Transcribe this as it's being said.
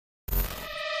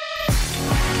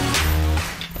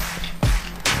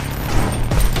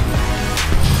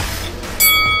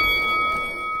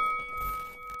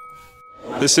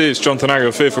This is Jonathan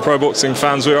Agger here for Pro Boxing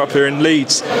Fans. We're up here in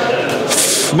Leeds.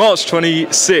 March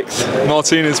 26th,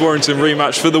 Martinez Warrington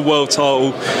rematch for the world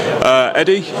title.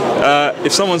 Eddie,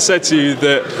 if someone said to you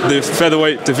that the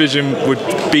featherweight division would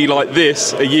be like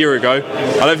this a year ago,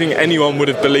 I don't think anyone would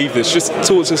have believed this. Just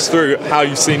talk us through how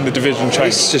you've seen the division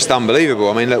change. It's just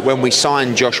unbelievable. I mean, look, when we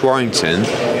signed Josh Warrington,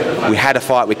 we had a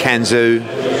fight with Kanzu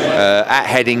at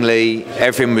Headingley.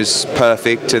 Everything was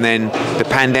perfect, and then the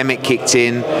pandemic kicked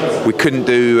in. We couldn't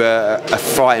do a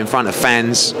fight in front of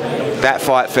fans. That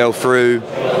fight fell through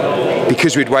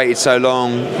because we'd waited so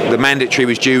long. The mandatory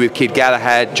was due with Kid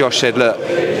Galahad. Josh said, look,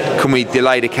 can we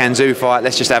delay the Kanzu fight?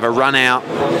 Let's just have a run out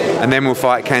and then we'll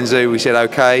fight Kanzu. We said,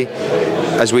 okay.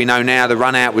 As we know now, the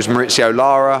run out was Maurizio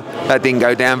Lara. That didn't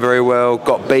go down very well.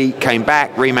 Got beat, came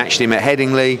back, rematched him at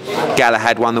Headingley.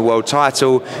 Galahad won the world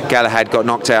title. Galahad got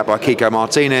knocked out by Kiko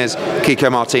Martinez.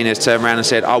 Kiko Martinez turned around and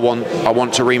said, I want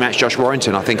to rematch Josh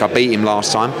Warrington. I think I beat him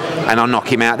last time and I'll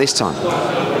knock him out this time.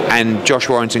 And Josh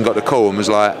Warrington got the call and was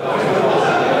like,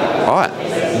 all right,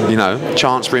 you know,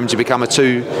 chance for him to become a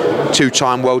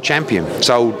two-time world champion.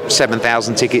 Sold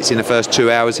 7,000 tickets in the first 2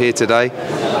 hours here today.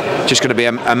 Just going to be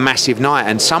a massive night,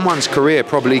 and someone's career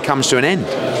probably comes to an end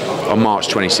on March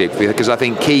 26th, because I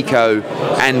think Kiko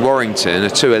and Warrington are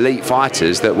two elite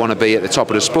fighters that want to be at the top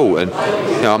of the sport, and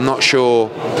you know, I'm not sure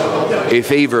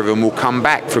if either of them will come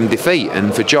back from defeat.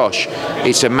 And for Josh,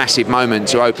 it's a massive moment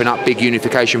to open up big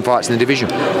unification fights in the division.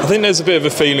 I think there's a bit of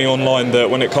a feeling online that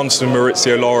when it comes to the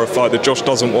Maurizio Lara fight that Josh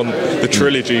doesn't want the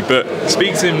trilogy, but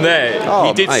speaking to him there,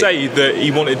 he did say that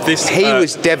he wanted this. He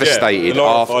was devastated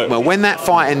after, well, when that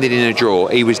fight ended in a draw.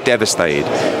 He was devastated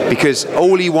because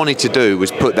all he wanted to do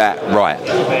was put that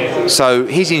right. So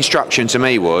his instruction to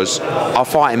me was, I'll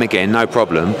fight him again, no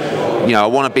problem. You know, I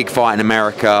want a big fight in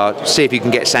America, see if you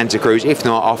can get Santa Cruz. If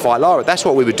not, I'll fight Lara. That's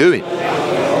what we were doing.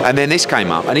 And then this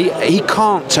came up, and he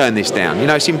can't turn this down. You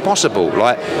know, it's impossible.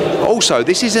 Like, also,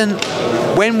 this isn't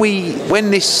when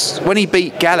he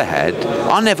beat Galahad.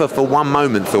 I never for one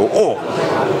moment thought,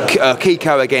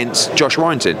 Kiko against Josh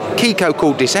Warrington. Kiko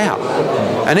called this out,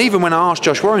 and even when I asked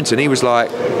Josh Warrington, he was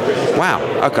like, "Wow,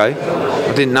 okay,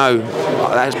 I didn't know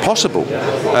that was possible."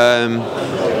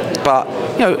 But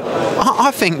you know,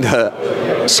 I think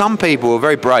that some people are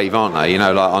very brave, aren't they? You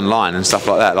know, like online and stuff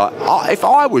like that. Like, if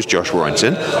I was Josh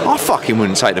Warrington, I fucking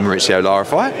wouldn't take the Maurizio Lara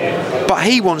fight. But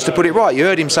he wants to put it right. You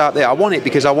heard him say up there, I want it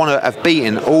because I want to have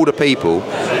beaten all the people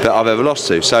that I've ever lost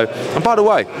to. So, and by the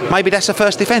way, maybe that's a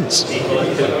first defence.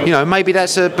 You know, maybe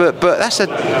that's a, but that's a,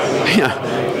 you know,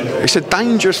 it's a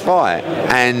dangerous fight,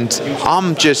 and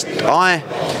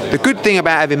the good thing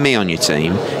about having me on your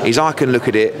team is I can look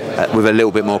at it with a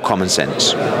little bit more common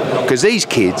sense, because these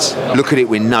kids look at it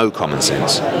with no common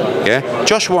sense. Yeah,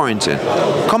 Josh Warrington,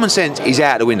 common sense is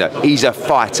out the window. He's a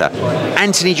fighter.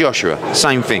 Anthony Joshua,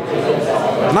 same thing.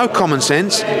 No common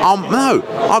sense. No,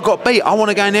 I got beat. I want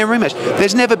to go in there and rematch.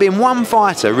 There's never been one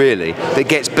fighter really that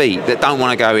gets beat that don't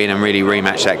want to go in and really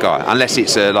rematch that guy, unless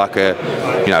it's a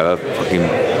fucking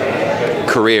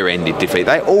career-ended defeat.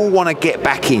 They all want to get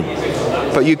back in,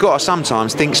 but you've got to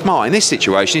sometimes think smart. In this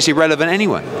situation, it's irrelevant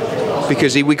anyway,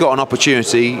 because we got an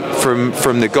opportunity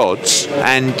from the gods,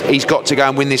 and he's got to go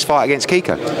and win this fight against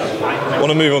Kiko. I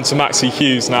want to move on to Maxie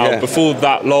Hughes now. Yeah. Before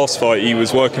that last fight, he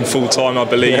was working full-time, I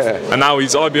believe, and now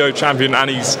he's IBO champion and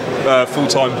he's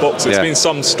full-time boxer. It's been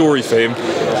some story for him.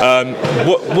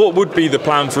 What would be the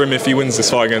plan for him if he wins this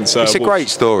fight against It's a great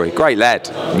story, great lad,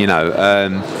 you know.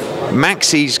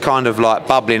 Maxie's kind of like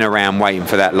bubbling around waiting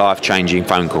for that life-changing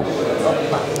phone call.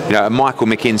 You know, Michael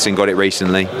McKinson got it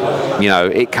recently. You know,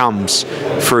 it comes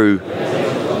through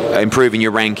improving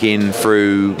your ranking,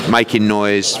 through making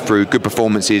noise, through good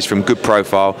performances, from good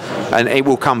profile, and it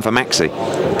will come for Maxie.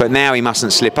 But now he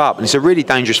mustn't slip up, and it's a really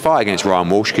dangerous fight against Ryan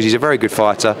Walsh, because he's a very good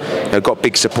fighter, got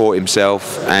big support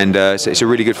himself, and it's a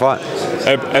really good fight.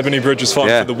 Ebony Bridges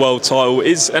fighting for the world title.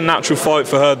 Is a natural fight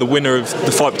for her the winner of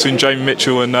the fight between Jamie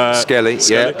Mitchell and Skelly?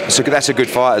 Yeah, so that's a good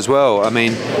fight as well. I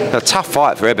mean, a tough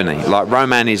fight for Ebony. Like,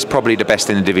 Roman is probably the best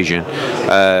in the division.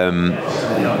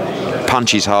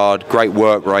 Punches hard, great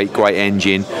work rate, great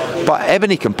engine, but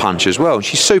Ebony can punch as well, and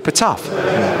she's super tough.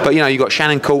 But you know, you've got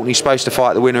Shannon Courtney supposed to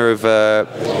fight the winner of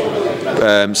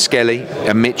Skelly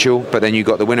and Mitchell, but then you've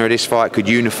got the winner of this fight could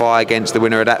unify against the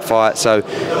winner of that fight, so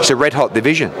it's a red hot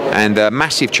division, and a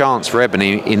massive chance for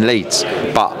Ebony in Leeds,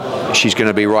 but she's going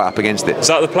to be right up against it. Is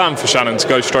that the plan for Shannon, to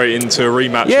go straight into a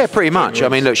rematch? Yeah, pretty much. I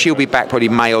mean, look, she'll be back probably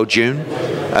May or June.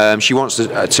 She wants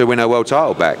to win her world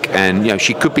title back, and you know,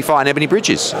 she could be fighting Ebony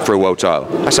Bridges for a world title.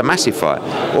 That's a massive fight.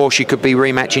 Or she could be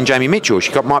rematching Jamie Mitchell.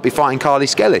 She might be fighting Carly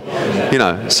Skelly. You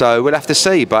know, so we'll have to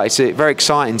see. But it's a very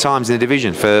exciting times in the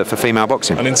division for female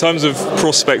boxing. And in terms of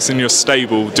prospects in your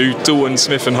stable, do Dalton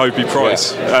Smith and Hopi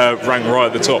Price rank right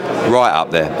at the top? Right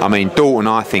up there. I mean, Dalton,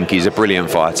 I think, is a brilliant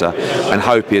fighter, and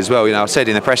Hopi as well. You know, I said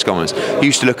in the press conference, you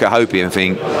used to look at Hopi and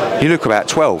think, you look about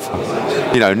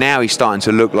 12. You know, now he's starting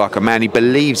to look like a man. He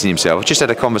believes in himself. I just had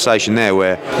a conversation there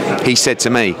where he said to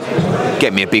me,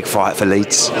 get me a big fight for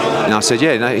Leeds. And I said,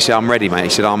 yeah. No, he said, I'm ready, mate. He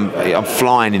said, I'm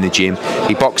flying in the gym.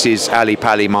 He boxes Ali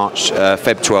Pali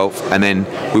Feb 12th, and then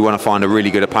we want to find a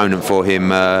really good opponent for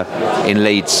him in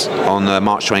Leeds on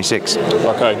March 26th.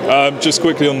 Okay. Just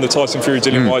quickly on the Tyson Fury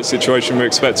Dillian Whyte situation, we're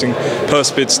expecting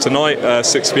purse bids tonight,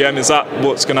 6 p.m. Is that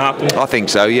what's going to happen? I think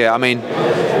so, yeah. I mean,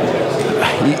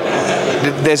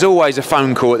 there's always a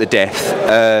phone call at the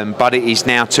death, but it is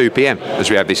now 2 p.m. as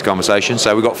we have this conversation,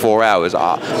 so we've got 4 hours.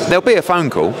 There'll be a phone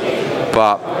call,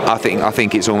 but I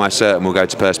think it's almost certain we'll go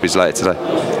to purse bids later today.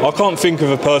 I can't think of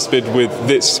a purse bid with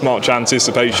this much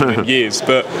anticipation in years,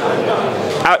 but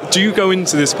do you go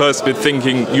into this purse bid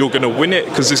thinking you're going to win it?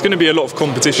 Because there's going to be a lot of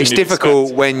competition. It's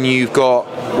difficult when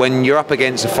you're up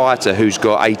against a fighter who's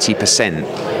got 80%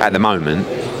 at the moment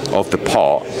of the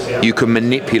pot. You can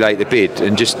manipulate the bid,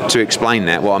 and just to explain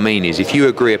that, what I mean is, if you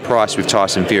agree a price with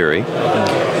Tyson Fury,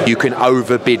 you can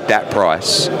overbid that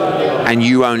price, and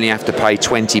you only have to pay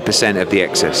 20% of the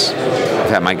excess, if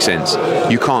that makes sense.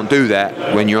 You can't do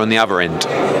that when you're on the other end. Do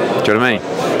you know what I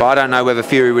mean? But I don't know whether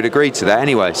Fury would agree to that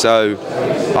anyway, so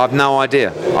I've no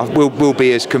idea. We'll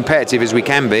be as competitive as we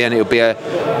can be, and it'll be a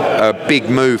big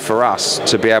move for us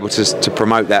to be able to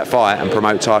promote that fight and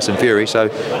promote Tyson Fury, so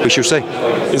we shall see.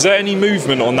 Is there any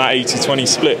movement on that 80-20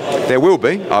 split? There will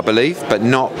be, I believe, but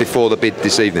not before the bid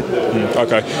this evening.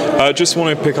 Okay. Just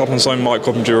want to pick up on something Mike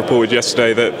Coppinger reported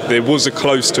yesterday, that there was a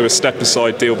close to a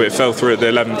step-aside deal, but it fell through at the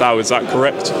 11th hour. Is that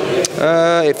correct?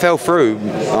 It fell through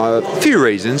a few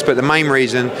reasons, but the main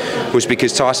reason was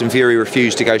because Tyson Fury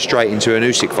refused to go straight into an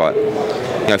Usyk fight.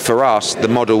 You know, for us, the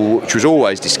model which was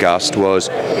always discussed was,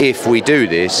 if we do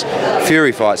this,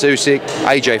 Fury fights Usyk,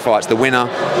 AJ fights the winner,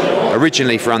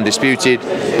 originally for undisputed,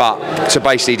 but to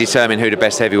basically determine who the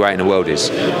best heavyweight in the world is.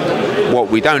 What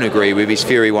we don't agree with is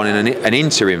Fury wanting an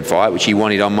interim fight, which he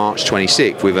wanted on March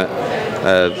 26th with like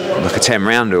a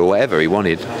 10-rounder or whatever he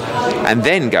wanted, and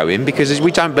then go in, because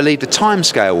we don't believe the time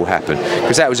scale will happen,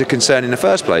 because that was a concern in the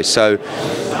first place. So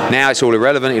now it's all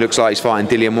irrelevant. It looks like he's fighting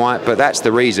Dillian Whyte, but that's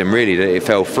the reason really that it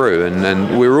fell through,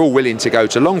 and we were all willing to go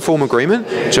to long form agreement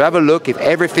to have a look if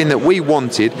everything that we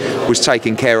wanted was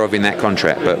taken care of in that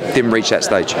contract, but didn't reach that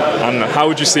stage. And how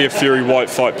would you see a Fury-Whyte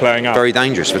fight playing out? Very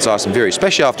dangerous for Tyson Fury,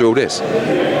 especially after all this,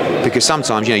 because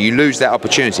sometimes, you know, you lose that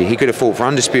opportunity. He could have fought for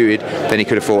undisputed, then he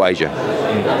could have fought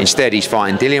AJ. Instead, he's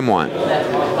fighting Dillian Whyte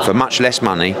for much less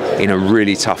money in a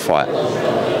really tough fight,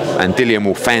 and Dillian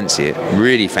will fancy it,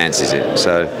 really fancies it,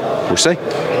 so we'll see.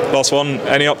 Last one,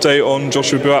 any update on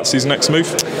Joshua Buatsi's next move?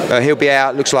 He'll be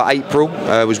out, looks like April.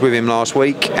 Was with him last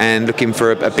week and looking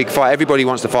for a big fight. Everybody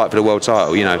wants to fight for the world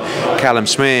title, you know. Callum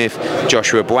Smith,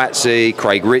 Joshua Buatsi,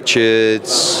 Craig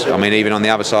Richards, I mean, even on the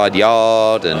other side,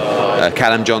 Yard and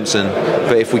Callum Johnson.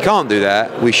 But if we can't do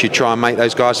that, we should try and make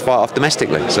those guys fight off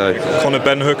domestically. So Conor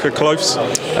Benn Hooker close?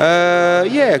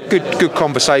 Yeah, good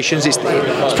conversations. It's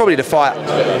probably the fight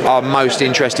I'm most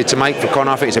interested to make for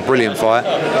Conor. I think it's a brilliant fight,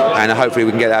 and hopefully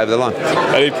we can get that over the line.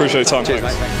 Eddie, appreciate your time. Cheers,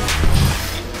 mate.